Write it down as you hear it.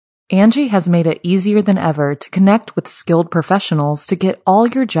Angie has made it easier than ever to connect with skilled professionals to get all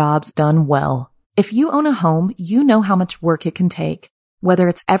your jobs done well. If you own a home, you know how much work it can take, whether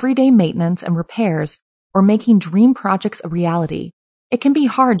it's everyday maintenance and repairs or making dream projects a reality. It can be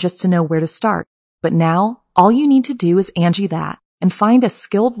hard just to know where to start, but now all you need to do is Angie that and find a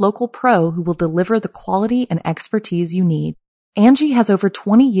skilled local pro who will deliver the quality and expertise you need. Angie has over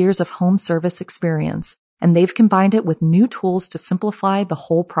 20 years of home service experience, and they've combined it with new tools to simplify the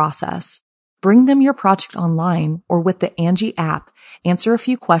whole process. Bring them your project online or with the Angie app, answer a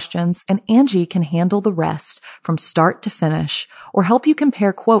few questions, and Angie can handle the rest from start to finish, or help you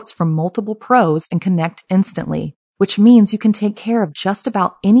compare quotes from multiple pros and connect instantly, which means you can take care of just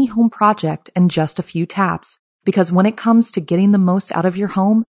about any home project in just a few taps. Because when it comes to getting the most out of your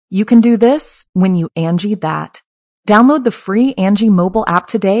home, you can do this when you Angie that. Download the free Angie mobile app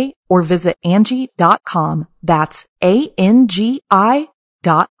today or visit Angie.com. That's ANGI.com.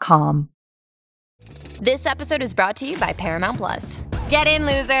 This episode is brought to you by Paramount Plus. Get in,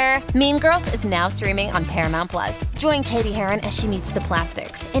 loser! Mean Girls is now streaming on Paramount Plus. Join Katie Heron as she meets the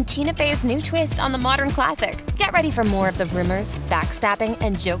plastics in Tina Fey's new twist on the modern classic. Get ready for more of the rumors, backstabbing,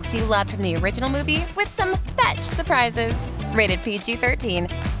 and jokes you loved from the original movie with some fetch surprises. Rated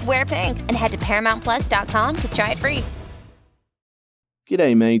PG-13. Wear pink and head to ParamountPlus.com to try it free.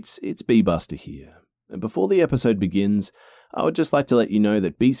 G'day mates, it's B-Buster here. And before the episode begins, I would just like to let you know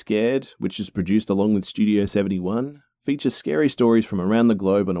that Be Scared, which is produced along with Studio 71, features scary stories from around the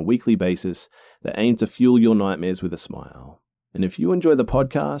globe on a weekly basis that aim to fuel your nightmares with a smile. And if you enjoy the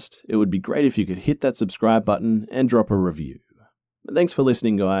podcast, it would be great if you could hit that subscribe button and drop a review. But thanks for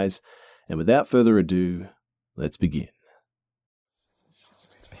listening, guys, and without further ado, let's begin.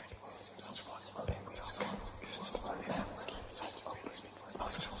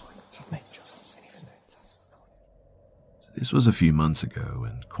 This was a few months ago,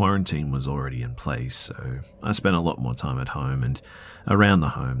 and quarantine was already in place, so I spent a lot more time at home and around the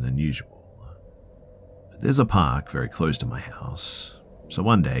home than usual. There's a park very close to my house, so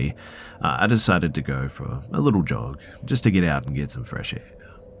one day I decided to go for a little jog, just to get out and get some fresh air.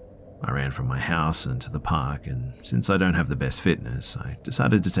 I ran from my house into the park, and since I don't have the best fitness, I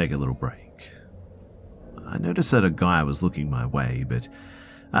decided to take a little break. I noticed that a guy was looking my way, but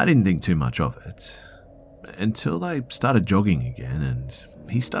I didn't think too much of it. Until I started jogging again, and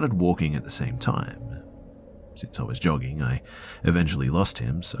he started walking at the same time. Since I was jogging, I eventually lost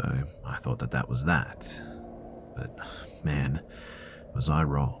him, so I thought that was that. But man, was I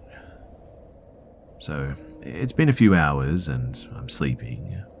wrong. So it's been a few hours and I'm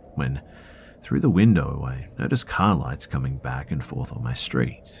sleeping, when through the window I noticed car lights coming back and forth on my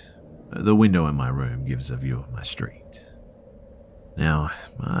street. The window in my room gives a view of my street. Now,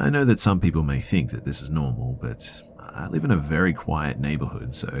 I know that some people may think that this is normal, but I live in a very quiet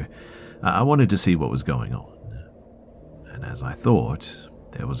neighborhood, so I wanted to see what was going on. And as I thought,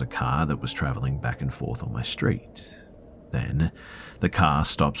 there was a car that was traveling back and forth on my street. Then, the car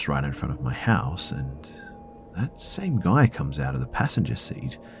stops right in front of my house, and that same guy comes out of the passenger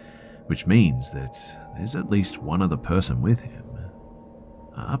seat, which means that there's at least one other person with him.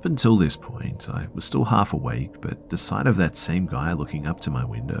 Up until this point, I was still half awake, but the sight of that same guy looking up to my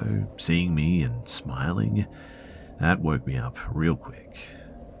window, seeing me and smiling, that woke me up real quick.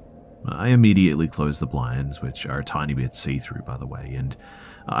 I immediately closed the blinds, which are a tiny bit see-through by the way, and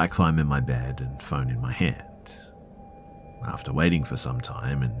I climb in my bed and phone in my hand. After waiting for some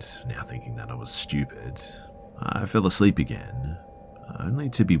time and now thinking that I was stupid, I fell asleep again, only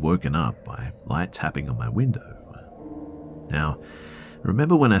to be woken up by light tapping on my window. Now,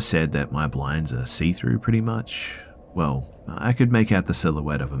 remember when I said that my blinds are see-through pretty much? Well, I could make out the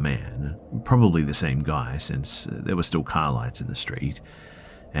silhouette of a man, probably the same guy since there were still car lights in the street,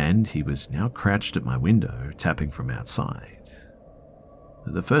 and he was now crouched at my window, tapping from outside.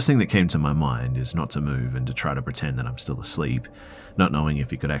 The first thing that came to my mind is not to move and to try to pretend that I'm still asleep, not knowing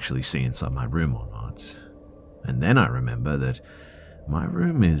if he could actually see inside my room or not. And then I remember that my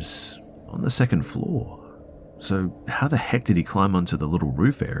room is on the second floor. So how the heck did he climb onto the little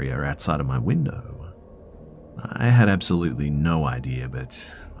roof area outside of my window? I had absolutely no idea,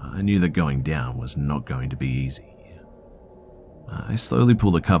 but I knew that going down was not going to be easy. I slowly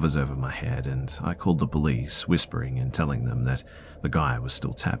pulled the covers over my head and I called the police, whispering and telling them that the guy was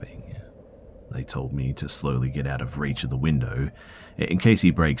still tapping. They told me to slowly get out of reach of the window in case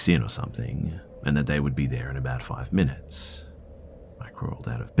he breaks in or something, and that they would be there in about 5 minutes. I crawled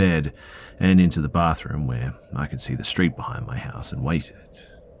out of bed and into the bathroom where I could see the street behind my house and waited.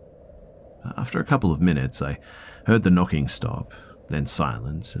 After a couple of minutes, I heard the knocking stop, then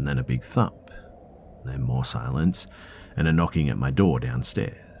silence, and then a big thump. Then more silence, and a knocking at my door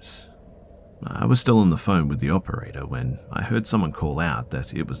downstairs. years. I was still on the phone with the operator when I heard someone call out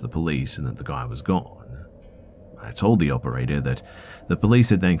that it was the police and that the guy was gone. I told the operator that the police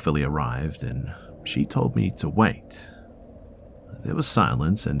had thankfully arrived, and she told me to wait. There was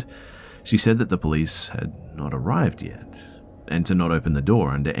silence, and she said that the police had not arrived yet, and to not open the door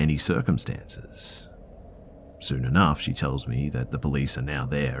under any circumstances. Soon enough, she tells me that the police are now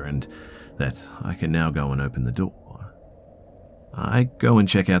there and that I can now go and open the door. I go and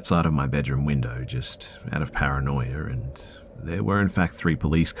check outside of my bedroom window just out of paranoia, and there were in fact 3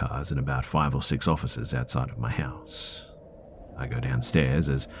 police cars and about 5 or 6 officers outside of my house. I go downstairs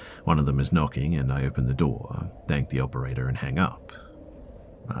as one of them is knocking, and I open the door, thank the operator, and hang up.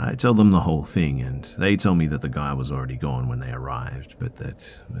 I tell them the whole thing, and they tell me that the guy was already gone when they arrived, but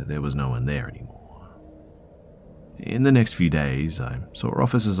that there was no one there anymore. In the next few days, I saw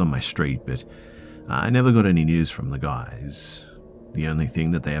officers on my street, but I never got any news from the guys. The only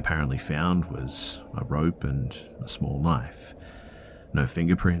thing that they apparently found was a rope and a small knife. No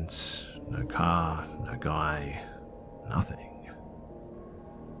fingerprints, no car, no guy, nothing.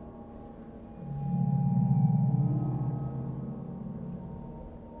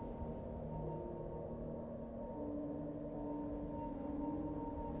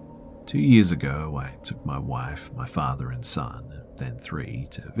 Two years ago, I took my wife, my father and son, then 3,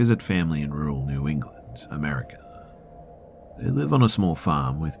 to visit family in rural New England, America. They live on a small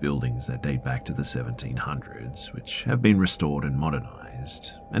farm with buildings that date back to the 1700s, which have been restored and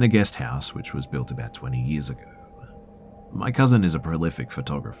modernized, and a guest house which was built about 20 years ago. My cousin is a prolific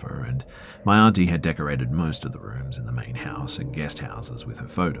photographer, and my auntie had decorated most of the rooms in the main house and guest houses with her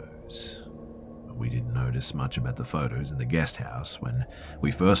photos. We didn't notice much about the photos in the guest house when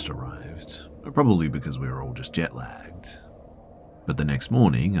we first arrived, probably because we were all just jet-lagged. But the next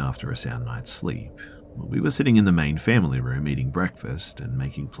morning, after a sound night's sleep, we were sitting in the main family room eating breakfast and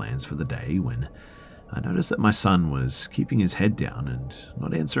making plans for the day when I noticed that my son was keeping his head down and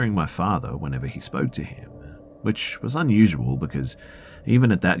not answering my father whenever he spoke to him, which was unusual because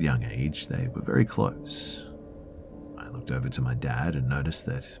even at that young age, they were very close. I looked over to my dad and noticed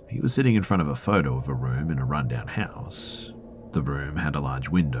that he was sitting in front of a photo of a room in a rundown house. The room had a large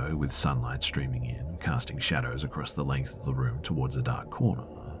window with sunlight streaming in, casting shadows across the length of the room towards a dark corner.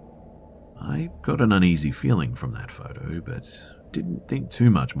 I got an uneasy feeling from that photo, but didn't think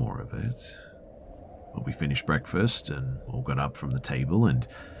too much more of it. We finished breakfast and all got up from the table, and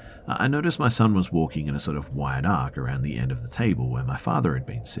I noticed my son was walking in a sort of wide arc around the end of the table where my father had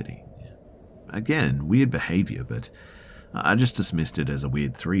been sitting. Again, weird behavior, but I just dismissed it as a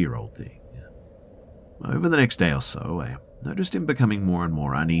weird 3-year-old thing. Over the next day or so, I noticed him becoming more and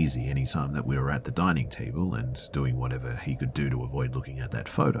more uneasy any time that we were at the dining table and doing whatever he could do to avoid looking at that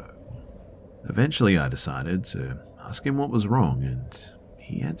photo. Eventually, I decided to ask him what was wrong, and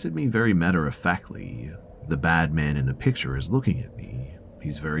he answered me very matter-of-factly, "The bad man in the picture is looking at me.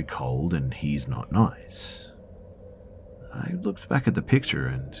 He's very cold and he's not nice." I looked back at the picture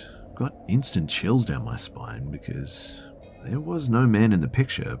and got instant chills down my spine because there was no man in the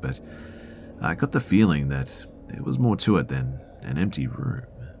picture, but I got the feeling that there was more to it than an empty room.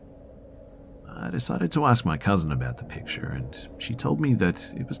 I decided to ask my cousin about the picture, and she told me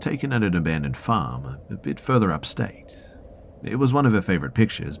that it was taken at an abandoned farm a bit further upstate. It was one of her favorite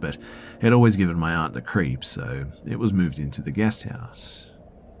pictures, but had always given my aunt the creeps, so it was moved into the guest house.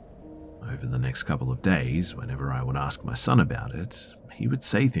 Over the next couple of days, whenever I would ask my son about it, he would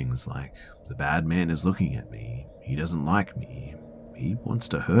say things like, "The bad man is looking at me, he doesn't like me, he wants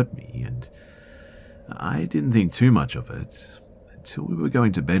to hurt me," and I didn't think too much of it until we were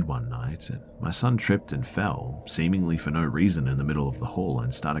going to bed one night and my son tripped and fell, seemingly for no reason, in the middle of the hall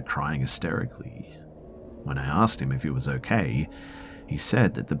and started crying hysterically. When I asked him if he was okay, he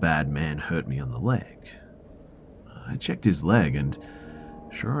said that the bad man hurt me on the leg. I checked his leg, and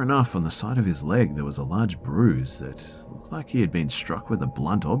sure enough, on the side of his leg there was a large bruise that looked like he had been struck with a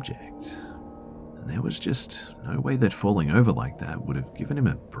blunt object. And there was just no way that falling over like that would have given him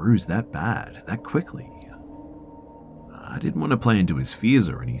a bruise that bad, that quickly. I didn't want to play into his fears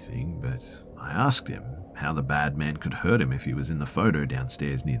or anything, but I asked him how the bad man could hurt him if he was in the photo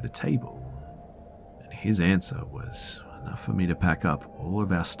downstairs near the table. And his answer was enough for me to pack up all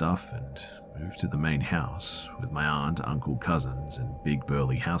of our stuff and move to the main house with my aunt, uncle, cousins, and big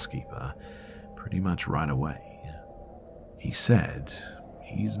burly housekeeper pretty much right away. He said,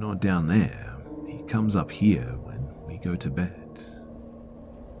 "He's not down there. He comes up here when we go to bed."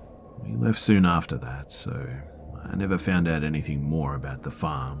 We left soon after that, so I never found out anything more about the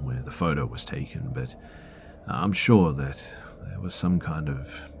farm where the photo was taken, but I'm sure that there was some kind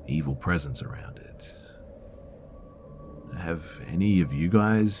of evil presence around it. Have any of you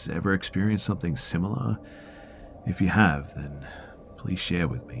guys ever experienced something similar? If you have, then please share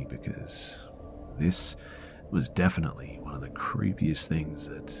with me, because this was definitely one of the creepiest things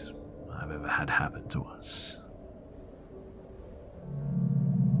that I've ever had happen to us.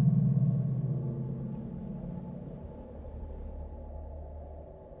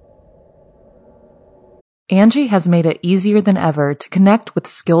 Angie has made it easier than ever to connect with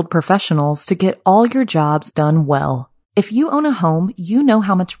skilled professionals to get all your jobs done well. If you own a home, you know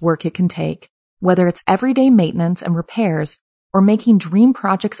how much work it can take, whether it's everyday maintenance and repairs or making dream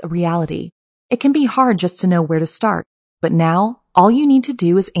projects a reality. It can be hard just to know where to start, but now all you need to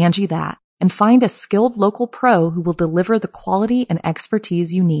do is Angie that and find a skilled local pro who will deliver the quality and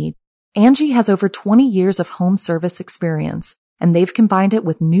expertise you need. Angie has over 20 years of home service experience, and they've combined it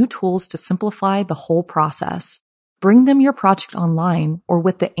with new tools to simplify the whole process. Bring them your project online or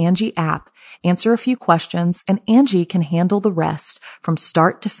with the Angie app, answer a few questions, and Angie can handle the rest from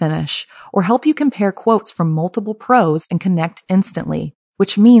start to finish, or help you compare quotes from multiple pros and connect instantly,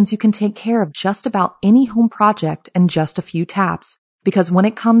 which means you can take care of just about any home project in just a few taps. Because when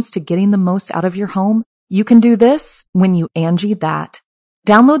it comes to getting the most out of your home, you can do this when you Angie that.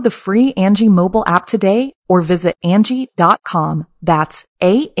 Download the free Angie mobile app today or visit Angie.com. That's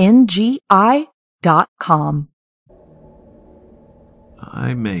ANGI.com.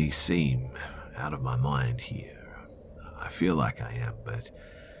 I may seem out of my mind here. I feel like I am, but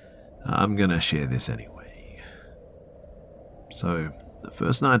I'm gonna share this anyway. So, the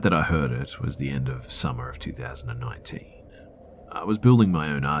first night that I heard it was the end of summer of 2019. I was building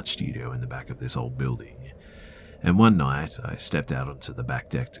my own art studio in the back of this old building, and one night I stepped out onto the back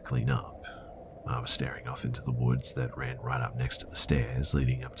deck to clean up. I was staring off into the woods that ran right up next to the stairs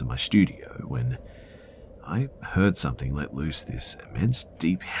leading up to my studio when I heard something let loose this immense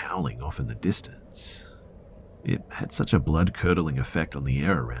deep howling off in the distance. It had such a blood-curdling effect on the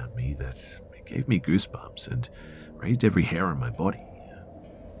air around me that it gave me goosebumps and raised every hair on my body.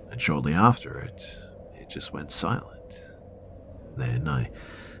 And shortly after it just went silent. Then I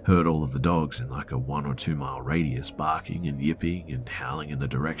heard all of the dogs in like a 1 or 2 mile radius barking and yipping and howling in the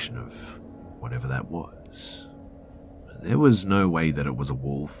direction of whatever that was. There was no way that it was a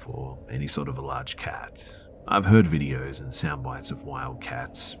wolf or any sort of a large cat. I've heard videos and sound bites of wild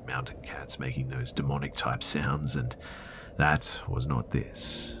cats, mountain cats making those demonic type sounds, and that was not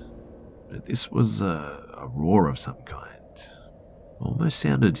this. This was a roar of some kind. Almost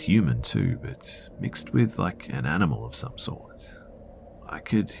sounded human too, but mixed with like an animal of some sort. I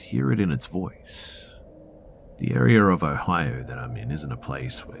could hear it in its voice. The area of Ohio that I'm in isn't a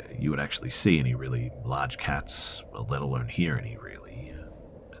place where you would actually see any really large cats, well, let alone hear any really.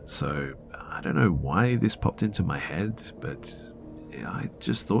 And so, I don't know why this popped into my head, but I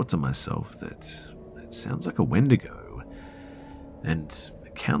just thought to myself that it sounds like a Wendigo. And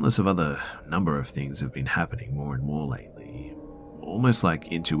countless of other number of things have been happening more and more lately. Almost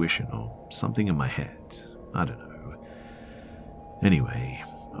like intuition or something in my head. I don't know. Anyway,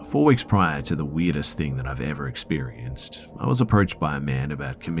 4 weeks prior to the weirdest thing that I've ever experienced, I was approached by a man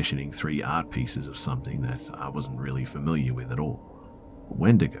about commissioning 3 art pieces of something that I wasn't really familiar with at all.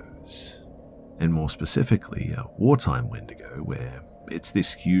 Wendigos. And more specifically, a wartime Wendigo, where it's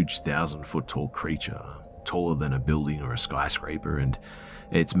this huge 1,000-foot tall creature, taller than a building or a skyscraper, and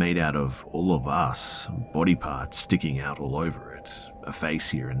it's made out of all of us, body parts sticking out all over it, a face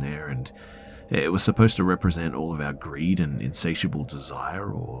here and there, and it was supposed to represent all of our greed and insatiable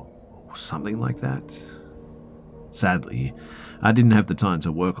desire or something like that. Sadly, I didn't have the time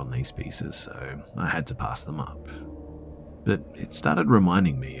to work on these pieces, so I had to pass them up. But it started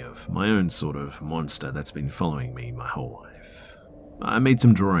reminding me of my own sort of monster that's been following me my whole life. I made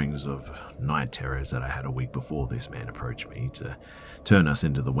some drawings of night terrors that I had a week before this man approached me to turn us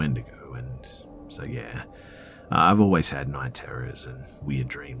into the Wendigo, and so yeah, I've always had night terrors and weird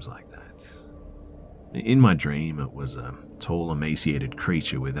dreams like that. In my dream, it was a tall, emaciated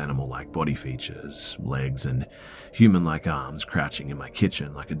creature with animal-like body features, legs, and human-like arms crouching in my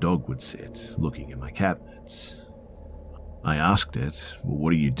kitchen like a dog would sit, looking in my cabinets. I asked it, "Well,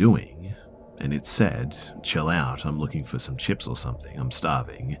 what are you doing?" And it said, "Chill out, I'm looking for some chips or something, I'm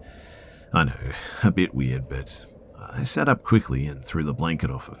starving." I know, a bit weird, but I sat up quickly and threw the blanket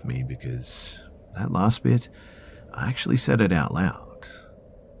off of me because that last bit, I actually said it out loud.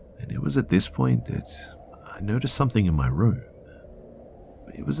 And it was at this point that I noticed something in my room.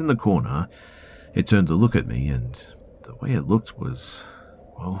 It was in the corner. It turned to look at me, and the way it looked was,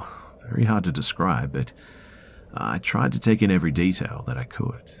 well, very hard to describe, but I tried to take in every detail that I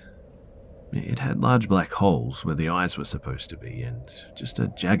could. It had large black holes where the eyes were supposed to be, and just a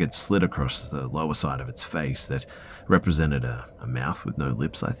jagged slit across the lower side of its face that represented a mouth with no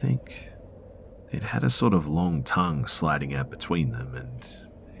lips, I think. It had a sort of long tongue sliding out between them, and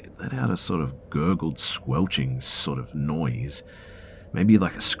it let out a sort of gurgled, squelching sort of noise, maybe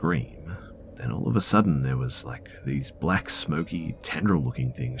like a scream. Then all of a sudden there was like these black, smoky,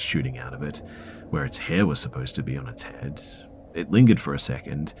 tendril-looking things shooting out of it, where its hair was supposed to be on its head. It lingered for a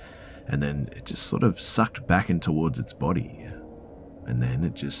second, and then it just sort of sucked back in towards its body, and then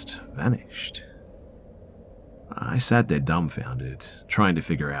it just vanished. I sat there dumbfounded, trying to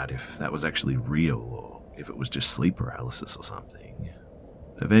figure out if that was actually real or if it was just sleep paralysis or something.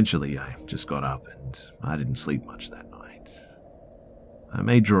 Eventually, I just got up and I didn't sleep much that night. I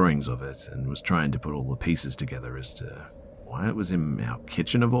made drawings of it and was trying to put all the pieces together as to why it was in our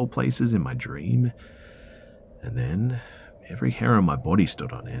kitchen of all places in my dream. And then every hair on my body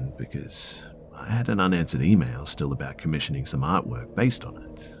stood on end because I had an unanswered email still about commissioning some artwork based on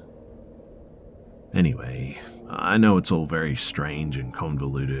it. Anyway, I know it's all very strange and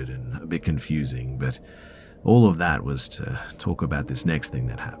convoluted and a bit confusing, but all of that was to talk about this next thing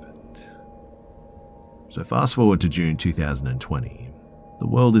that happened. So fast forward to June 2020. The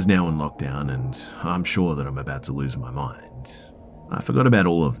world is now in lockdown and I'm sure that I'm about to lose my mind. I forgot about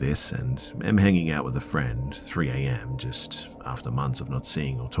all of this and am hanging out with a friend 3 a.m. just after months of not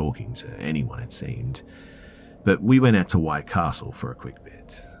seeing or talking to anyone, it seemed. But we went out to White Castle for a quick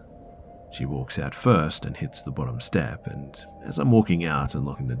bit. She walks out first and hits the bottom step, and as I'm walking out and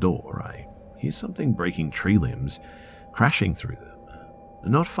locking the door, I hear something breaking tree limbs, crashing through them.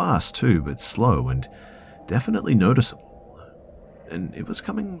 Not fast too, but slow and definitely noticeable. And it was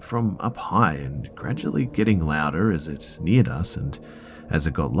coming from up high and gradually getting louder as it neared us and as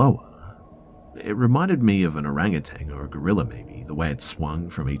it got lower. It reminded me of an orangutan or a gorilla maybe, the way it swung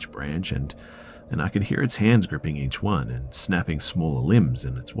from each branch, and I could hear its hands gripping each one and snapping smaller limbs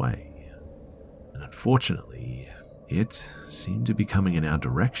in its way. And unfortunately, it seemed to be coming in our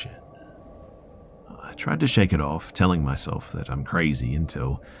direction. I tried to shake it off, telling myself that I'm crazy,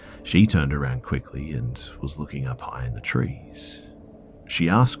 until she turned around quickly and was looking up high in the trees. She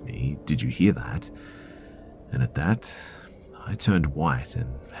asked me, "Did you hear that?" And at that, I turned white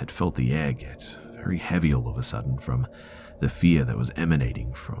and had felt the air get very heavy all of a sudden from the fear that was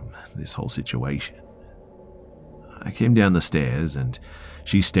emanating from this whole situation. I came down the stairs and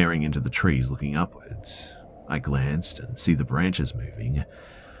she's staring into the trees looking upwards. I glanced and see the branches moving.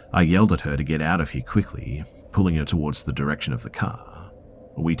 I yelled at her to get out of here quickly, pulling her towards the direction of the car.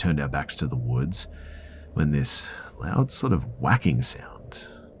 We turned our backs to the woods when this loud sort of whacking sound.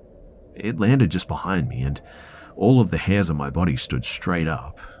 It landed just behind me and all of the hairs on my body stood straight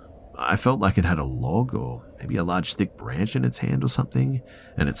up. I felt like it had a log or maybe a large thick branch in its hand or something,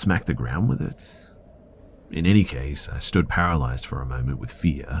 and it smacked the ground with it. In any case, I stood paralyzed for a moment with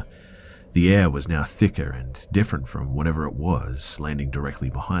fear. The air was now thicker and different from whatever it was landing directly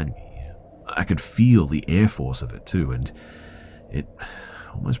behind me. I could feel the air force of it too, and it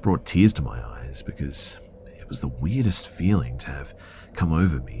almost brought tears to my eyes because it was the weirdest feeling to have come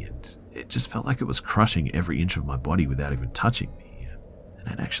over me, and it just felt like it was crushing every inch of my body without even touching me. And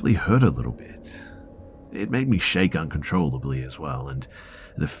it actually hurt a little bit. It made me shake uncontrollably as well, and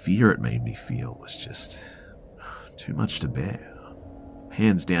the fear it made me feel was just too much to bear.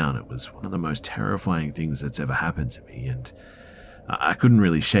 Hands down, it was one of the most terrifying things that's ever happened to me, and I couldn't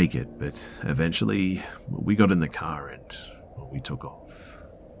really shake it, but eventually we got in the car and we took off.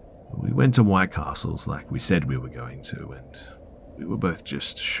 We went to White Castles like we said we were going to, and we were both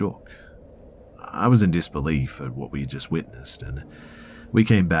just shook. I was in disbelief at what we had just witnessed, and we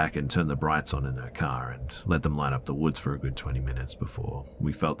came back and turned the brights on in our car and let them light up the woods for a good 20 minutes before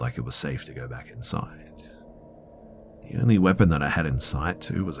we felt like it was safe to go back inside. The only weapon that I had in sight,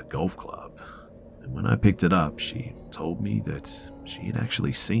 too, was a golf club, and when I picked it up, she told me that she had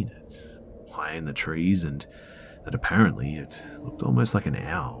actually seen it, high in the trees, and that apparently it looked almost like an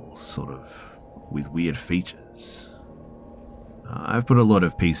owl, sort of, with weird features. I've put a lot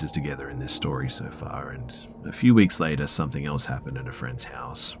of pieces together in this story so far, and a few weeks later, something else happened at a friend's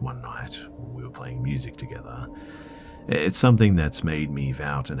house one night when we were playing music together. It's something that's made me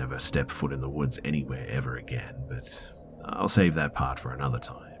vow to never step foot in the woods anywhere ever again, but I'll save that part for another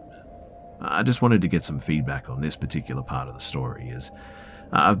time. I just wanted to get some feedback on this particular part of the story, as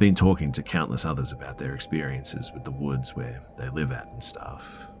I've been talking to countless others about their experiences with the woods where they live at and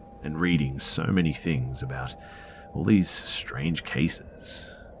stuff, and reading so many things about all these strange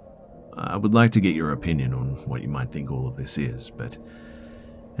cases. I would like to get your opinion on what you might think all of this is, but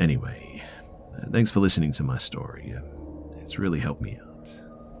anyway, thanks for listening to my story. It's really helped me out.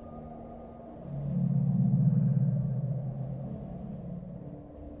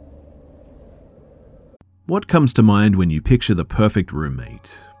 What comes to mind when you picture the perfect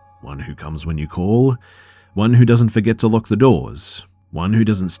roommate? One who comes when you call, one who doesn't forget to lock the doors, one who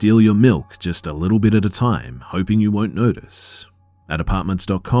doesn't steal your milk just a little bit at a time, hoping you won't notice. At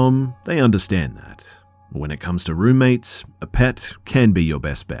Apartments.com, they understand that. When it comes to roommates, a pet can be your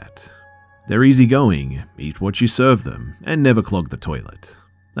best bet. They're easygoing, eat what you serve them, and never clog the toilet.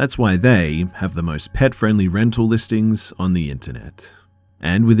 That's why they have the most pet-friendly rental listings on the internet.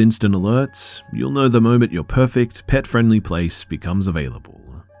 And with instant alerts, you'll know the moment your perfect, pet-friendly place becomes available.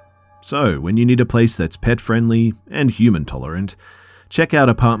 So, when you need a place that's pet-friendly and human-tolerant, check out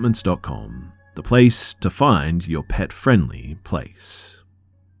Apartments.com, the place to find your pet-friendly place.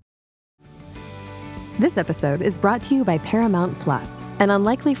 This episode is brought to you by Paramount Plus. An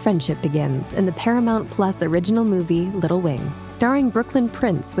unlikely friendship begins in the Paramount Plus original movie Little Wing, starring Brooklyn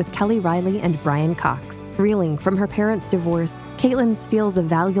Prince with Kelly Riley and Brian Cox. Reeling from her parents' divorce, Caitlin steals a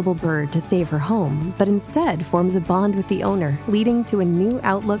valuable bird to save her home, but instead forms a bond with the owner, leading to a new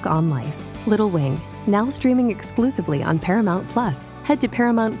outlook on life. Little Wing, now streaming exclusively on Paramount Plus. Head to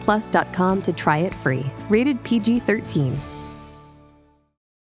ParamountPlus.com to try it free. Rated PG-13.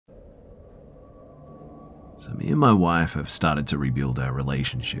 So me and my wife have started to rebuild our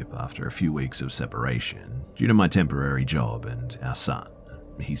relationship after a few weeks of separation due to my temporary job and our son.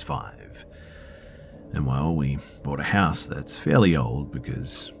 He's 5. And well, we bought a house that's fairly old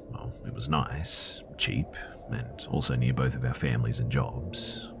because, well, it was nice, cheap, and also near both of our families and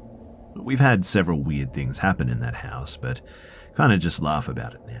jobs. We've had several weird things happen in that house, but kind of just laugh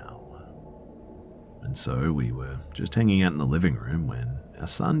about it now. And so we were just hanging out in the living room when our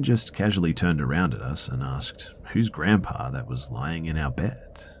son just casually turned around at us and asked whose grandpa that was lying in our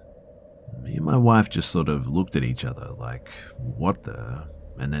bed. Me and my wife just sort of looked at each other like, what the?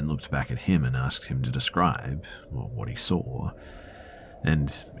 And then looked back at him and asked him to describe what he saw.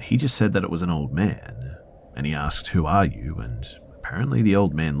 And he just said that it was an old man. And he asked, "Who are you?" And apparently the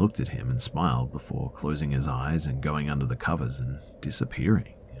old man looked at him and smiled before closing his eyes and going under the covers and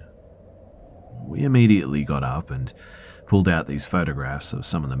disappearing. We immediately got up and pulled out these photographs of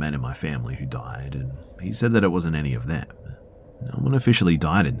some of the men in my family who died, and he said that it wasn't any of them. No one officially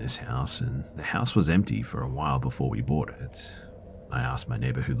died in this house, and the house was empty for a while before we bought it. I asked my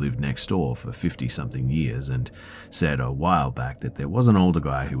neighbor who lived next door for 50-something years and said a while back that there was an older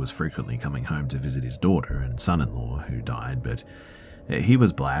guy who was frequently coming home to visit his daughter and son-in-law who died, but he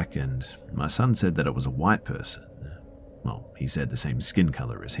was black, and my son said that it was a white person. Well, he said the same skin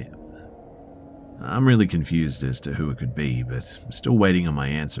color as him. I'm really confused as to who it could be, but I'm still waiting on my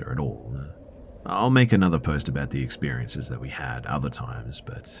answer at all. I'll make another post about the experiences that we had other times,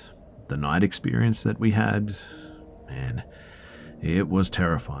 but the night experience that we had, man, it was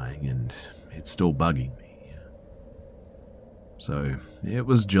terrifying and it's still bugging me. So, it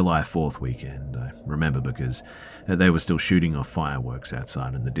was July 4th weekend, I remember, because they were still shooting off fireworks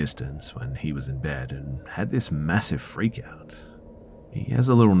outside in the distance when he was in bed and had this massive freak out. He has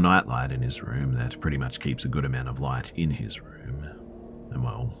a little nightlight in his room that pretty much keeps a good amount of light in his room. And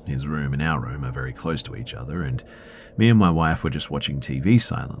well, his room and our room are very close to each other, and me and my wife were just watching TV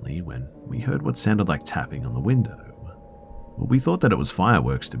silently when we heard what sounded like tapping on the window. Well, we thought that it was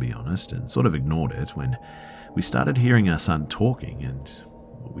fireworks, to be honest, and sort of ignored it when we started hearing our son talking, and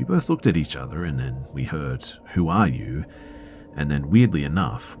we both looked at each other, and then we heard, "Who are you?" And then, weirdly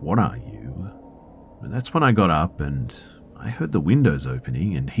enough, "What are you?" And that's when I got up and I heard the windows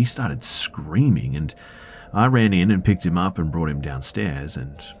opening and he started screaming, and I ran in and picked him up and brought him downstairs,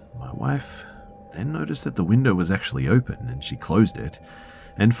 and my wife then noticed that the window was actually open and she closed it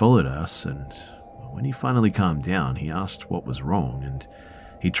and followed us, and when he finally calmed down he asked what was wrong, and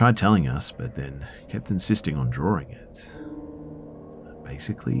he tried telling us but then kept insisting on drawing it.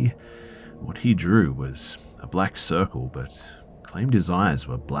 Basically, what he drew was a black circle but claimed his eyes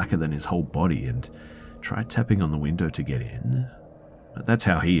were blacker than his whole body and tried tapping on the window to get in. That's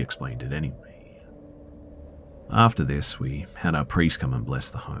how he explained it anyway. After this, we had our priest come and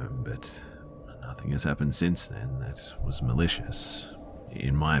bless the home, but nothing has happened since then that was malicious,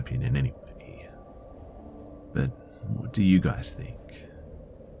 in my opinion anyway. But what do you guys think?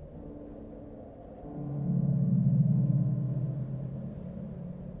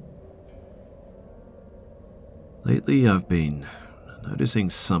 Lately, I've been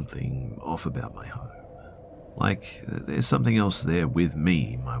noticing something off about my home. Like, there's something else there with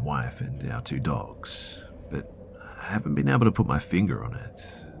me, my wife, and our 2 dogs, but I haven't been able to put my finger on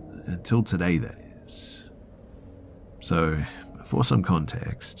it, until today, that is. So, for some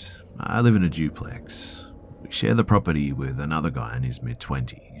context, I live in a duplex. We share the property with another guy in his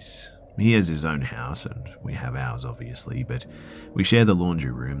mid-20s. He has his own house, and we have ours, obviously, but we share the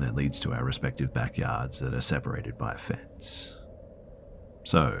laundry room that leads to our respective backyards that are separated by a fence.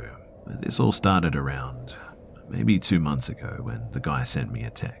 So, this all started around maybe 2 months ago when the guy sent me a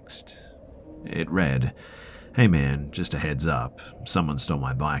text. It read, "Hey man, just a heads up, someone stole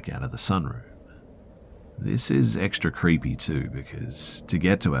my bike out of the sunroom." This is extra creepy too, because to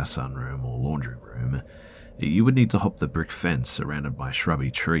get to our sunroom or laundry room, you would need to hop the brick fence surrounded by shrubby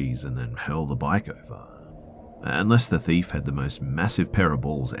trees and then hurl the bike over. Unless the thief had the most massive pair of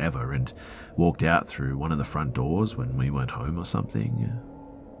balls ever and walked out through one of the front doors when we weren't home or something.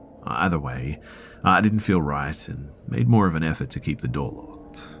 Either way, I didn't feel right and made more of an effort to keep the door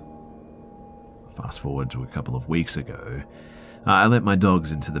locked. Fast forward to a couple of weeks ago, I let my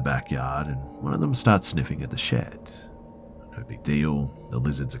dogs into the backyard and one of them starts sniffing at the shed. No big deal, the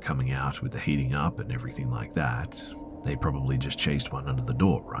lizards are coming out with the heating up and everything like that. They probably just chased one under the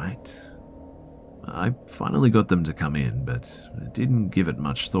door, right? I finally got them to come in, but didn't give it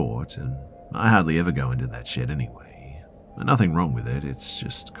much thought, and I hardly ever go into that shed anyway. Nothing wrong with it, it's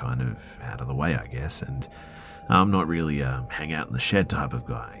just kind of out of the way, I guess, and I'm not really a hang out in the shed type of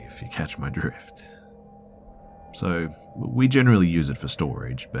guy, if you catch my drift. So, we generally use it for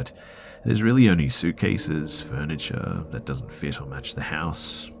storage, but there's really only suitcases, furniture that doesn't fit or match the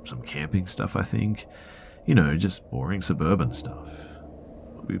house, some camping stuff, I think. You know, just boring suburban stuff.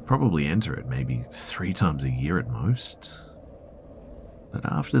 We probably enter it maybe 3 times a year at most. But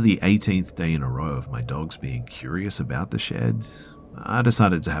after the 18th day in a row of my dogs being curious about the shed, I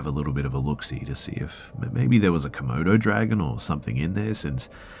decided to have a little bit of a look-see to see if maybe there was a Komodo dragon or something in there, since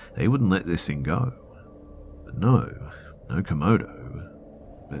they wouldn't let this thing go. But no Komodo.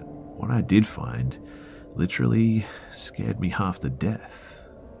 But what I did find literally scared me half to death.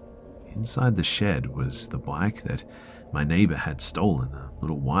 Inside the shed was the bike that my neighbor had stolen a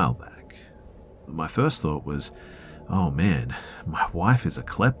little while back. My first thought was, oh man, my wife is a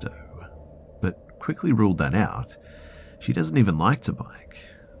klepto, but quickly ruled that out. She doesn't even like to bike.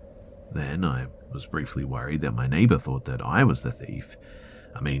 Then I was briefly worried that my neighbor thought that I was the thief.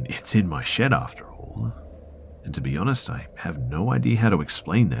 I mean, it's in my shed after all. And to be honest, I have no idea how to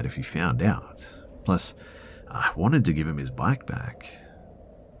explain that if he found out. Plus, I wanted to give him his bike back.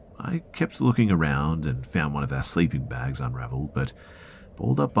 I kept looking around and found one of our sleeping bags unraveled, but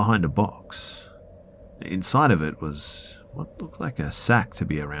balled up behind a box. Inside of it was what looked like a sack to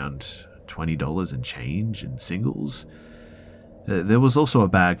be around $20 and change in singles. There was also a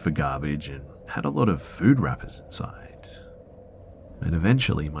bag for garbage and had a lot of food wrappers inside. And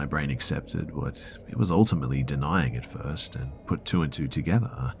eventually my brain accepted what it was ultimately denying at first and put 2 and 2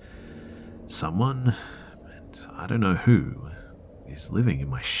 together. Someone, and I don't know who, is living in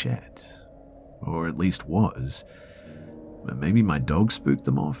my shed. Or at least was. Maybe my dog spooked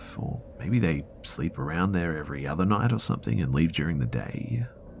them off, or maybe they sleep around there every other night or something and leave during the day.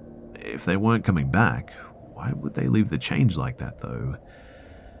 If they weren't coming back, why would they leave the change like that though?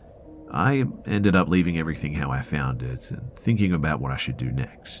 I ended up leaving everything how I found it and thinking about what I should do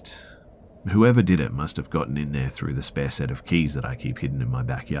next. Whoever did it must have gotten in there through the spare set of keys that I keep hidden in my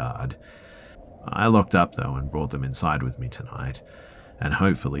backyard. I locked up though and brought them inside with me tonight, and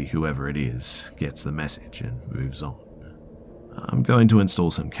hopefully whoever it is gets the message and moves on. I'm going to install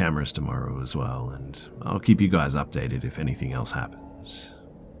some cameras tomorrow as well, and I'll keep you guys updated if anything else happens.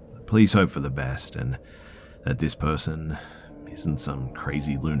 Please hope for the best and that this person isn't some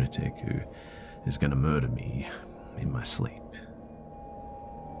crazy lunatic who is going to murder me in my sleep.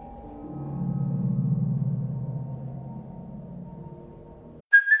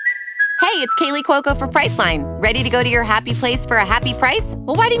 Hey, it's Kaylee Cuoco for Priceline. Ready to go to your happy place for a happy price?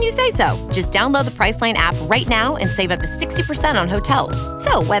 Well, why didn't you say so? Just download the Priceline app right now and save up to 60% on hotels.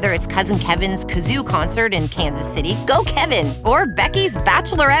 So whether it's Cousin Kevin's Kazoo Concert in Kansas City, go Kevin, or Becky's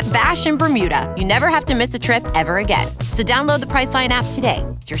Bachelorette Bash in Bermuda, you never have to miss a trip ever again. So download the Priceline app today.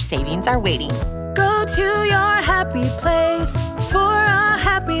 Your savings are waiting. Go to your happy place for a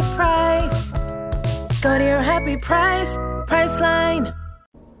happy price. Go to your happy price, Priceline.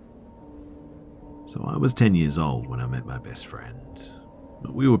 So I was 10 years old when I met my best friend.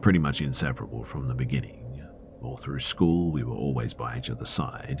 We were pretty much inseparable from the beginning. All through school, we were always by each other's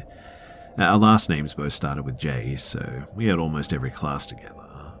side. Our last names both started with J, so we had almost every class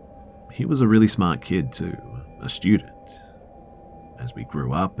together. He was a really smart kid too, a student. As we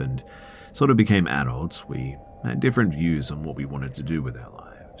grew up and sort of became adults, we had different views on what we wanted to do with our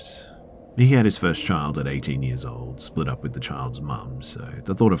lives. He had his first child at 18 years old, split up with the child's mum, so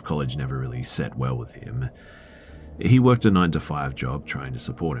the thought of college never really set well with him. He worked a 9-to-5 job trying to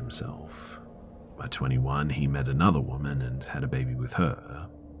support himself. By 21, he met another woman and had a baby with her.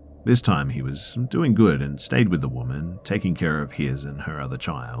 This time he was doing good and stayed with the woman, taking care of his and her other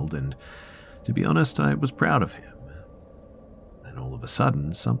child, and to be honest, I was proud of him. And all of a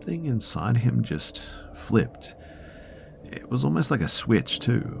sudden, something inside him just flipped. It was almost like a switch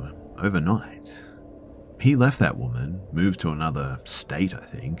too, overnight. He left that woman, moved to another state, I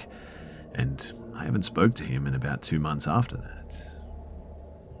think, and I haven't spoke to him in about 2 months after that.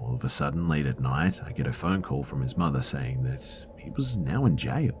 All of a sudden, late at night, I get a phone call from his mother saying that he was now in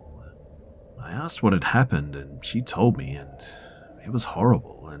jail. I asked what had happened, and she told me, and it was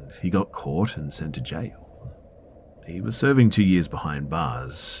horrible, and he got caught and sent to jail. He was serving 2 years behind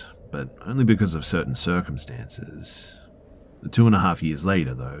bars, but only because of certain circumstances. 2.5 years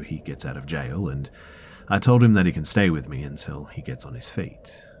later, though, he gets out of jail, and I told him that he can stay with me until he gets on his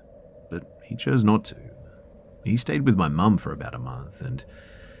feet. But he chose not to. He stayed with my mum for about a month, and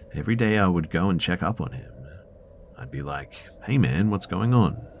every day I would go and check up on him. I'd be like, "Hey man, what's going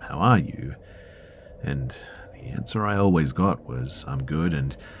on? How are you?" And the answer I always got was, "I'm good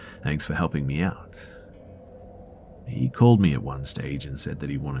and thanks for helping me out." He called me at one stage and said that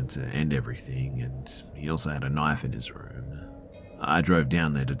he wanted to end everything, and he also had a knife in his room. I drove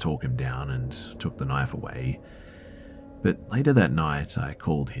down there to talk him down and took the knife away. But later that night I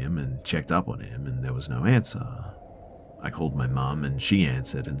called him and checked up on him, and there was no answer. I called my mum and she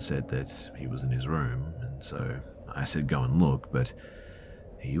answered and said that he was in his room, and so I said go and look, but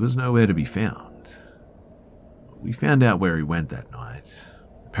he was nowhere to be found. We found out where he went that night.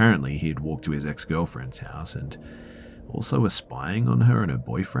 Apparently he had walked to his ex-girlfriend's house and also was spying on her and her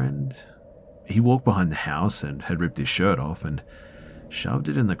boyfriend. He walked behind the house and had ripped his shirt off and shoved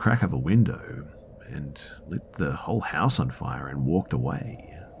it in the crack of a window and lit the whole house on fire and walked away.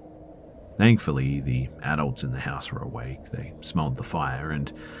 Thankfully, the adults in the house were awake. They smelled the fire,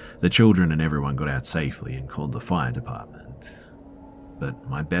 and the children and everyone got out safely and called the fire department. But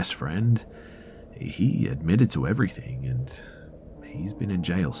my best friend, he admitted to everything, and he's been in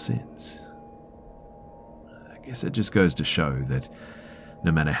jail since. I guess it just goes to show that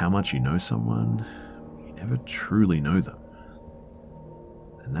no matter how much you know someone, you never truly know them.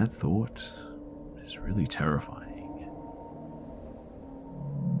 And that thought is really terrifying.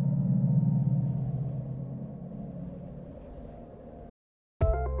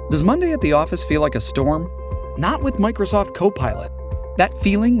 Does Monday at the office feel like a storm? Not with Microsoft Copilot. That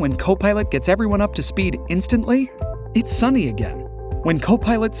feeling when Copilot gets everyone up to speed instantly? It's sunny again. When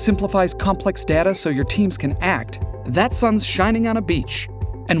Copilot simplifies complex data so your teams can act, that sun's shining on a beach.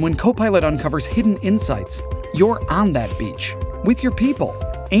 And when Copilot uncovers hidden insights, you're on that beach with your people,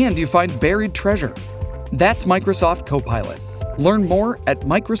 and you find buried treasure. That's Microsoft Copilot. Learn more at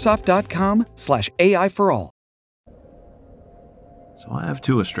Microsoft.com/AI for all. So I have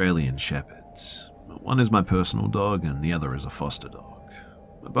 2 Australian Shepherds. One is my personal dog and the other is a foster dog.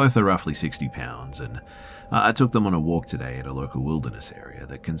 Both are roughly 60 pounds, and I took them on a walk today at a local wilderness area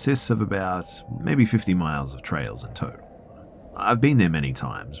that consists of about maybe 50 miles of trails in total. I've been there many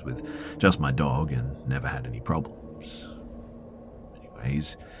times with just my dog and never had any problems.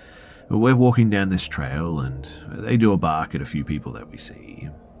 Anyways, we're walking down this trail and they do a bark at a few people that we see.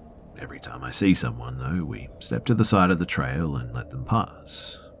 Every time I see someone, though, we step to the side of the trail and let them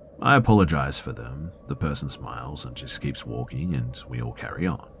pass. I apologize for them, the person smiles and just keeps walking, and we all carry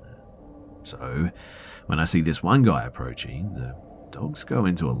on. So, when I see this one guy approaching, the dogs go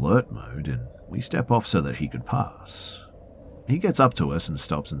into alert mode and we step off so that he could pass. He gets up to us and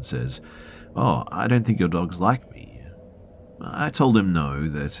stops and says, "Oh, I don't think your dogs like me." I told him no,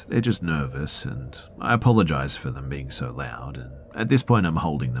 that they're just nervous, and I apologize for them being so loud, and at this point I'm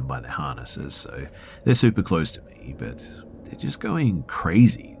holding them by their harnesses, so they're super close to me, but they're just going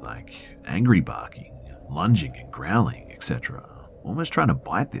crazy, like angry barking, lunging and growling, etc., almost trying to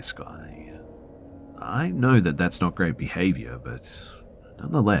bite this guy. I know that that's not great behavior, but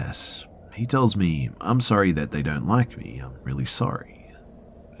nonetheless, he tells me, "I'm sorry that they don't like me, I'm really sorry."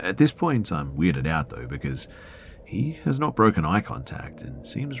 At this point I'm weirded out though, because he has not broken eye contact and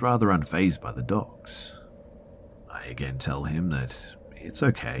seems rather unfazed by the dogs. I again tell him that it's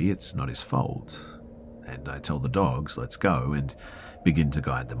okay, it's not his fault, and I tell the dogs let's go and begin to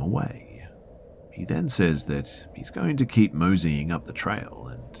guide them away. He then says that he's going to keep moseying up the trail,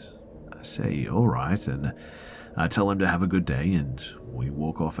 and I say alright, and I tell him to have a good day, and we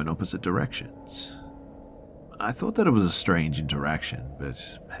walk off in opposite directions. I thought that it was a strange interaction,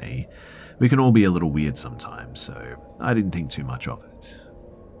 but hey, we can all be a little weird sometimes, so I didn't think too much of it.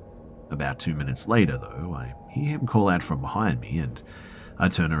 About 2 minutes later, though, I hear him call out from behind me, and I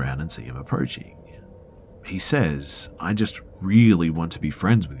turn around and see him approaching. He says, "I just really want to be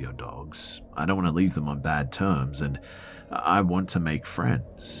friends with your dogs. I don't want to leave them on bad terms, and I want to make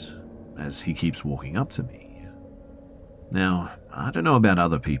friends." as he keeps walking up to me. Now, I don't know about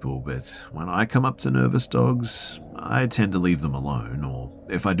other people, but when I come up to nervous dogs, I tend to leave them alone, or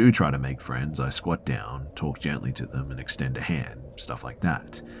if I do try to make friends, I squat down, talk gently to them, and extend a hand, stuff like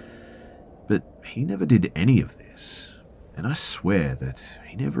that. But he never did any of this, and I swear that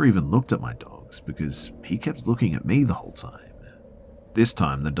he never even looked at my dogs because he kept looking at me the whole time. This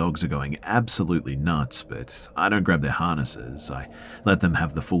time the dogs are going absolutely nuts, but I don't grab their harnesses. I let them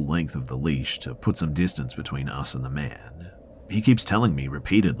have the full length of the leash to put some distance between us and the man. He keeps telling me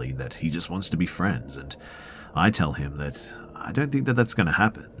repeatedly that he just wants to be friends, and I tell him that I don't think that that's going to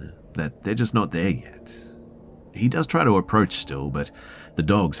happen, that they're just not there yet. He does try to approach still, but the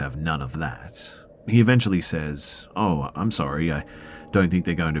dogs have none of that. He eventually says, "Oh, I'm sorry, I don't think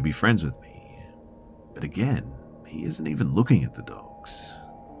they're going to be friends with me." But again, he isn't even looking at the dogs.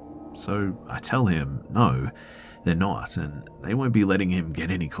 So I tell him, no, they're not, and they won't be letting him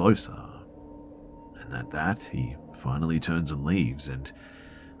get any closer. And at that, he finally turns and leaves, and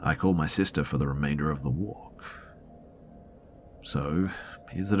I call my sister for the remainder of the walk. So,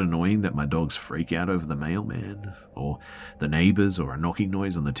 is it annoying that my dogs freak out over the mailman, or the neighbors, or a knocking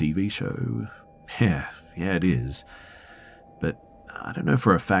noise on the TV show? Yeah, it is. But I don't know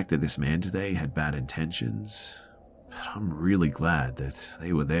for a fact that this man today had bad intentions. But I'm really glad that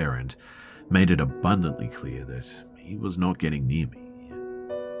they were there and made it abundantly clear that he was not getting near me.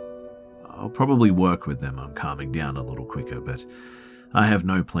 I'll probably work with them on calming down a little quicker, but I have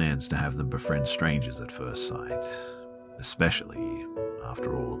no plans to have them befriend strangers at first sight, especially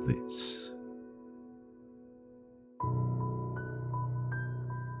after all of this.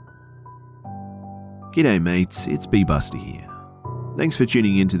 G'day mates, it's B-Buster here. Thanks for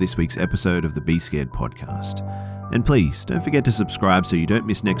tuning in to this week's episode of the Be Scared podcast. And please, don't forget to subscribe so you don't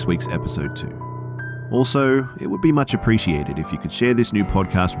miss next week's episode too. Also, it would be much appreciated if you could share this new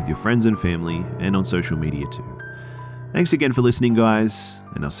podcast with your friends and family and on social media too. Thanks again for listening, guys,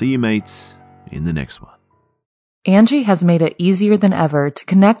 and I'll see you mates in the next one. Angie has made it easier than ever to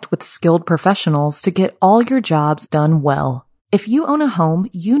connect with skilled professionals to get all your jobs done well. If you own a home,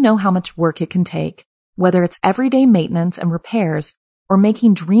 you know how much work it can take, whether it's everyday maintenance and repairs or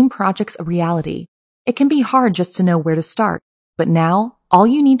making dream projects a reality. It can be hard just to know where to start, but now all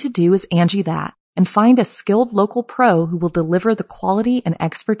you need to do is Angie that and find a skilled local pro who will deliver the quality and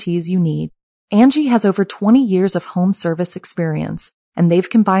expertise you need. Angie has over 20 years of home service experience, and they've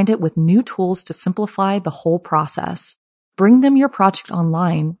combined it with new tools to simplify the whole process. Bring them your project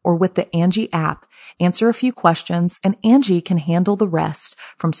online or with the Angie app, answer a few questions, and Angie can handle the rest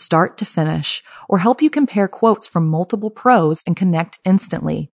from start to finish or help you compare quotes from multiple pros and connect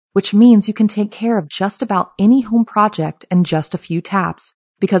instantly, which means you can take care of just about any home project in just a few taps.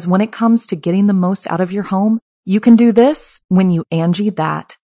 Because when it comes to getting the most out of your home, you can do this when you Angie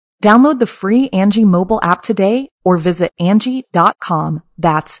that. Download the free Angie mobile app today or visit Angie.com.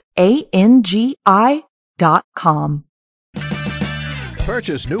 That's ANGI.com.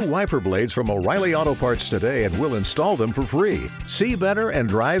 Purchase new wiper blades from O'Reilly Auto Parts today and we'll install them for free. See better and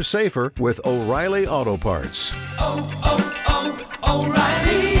drive safer with O'Reilly Auto Parts.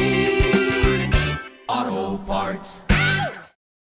 O'Reilly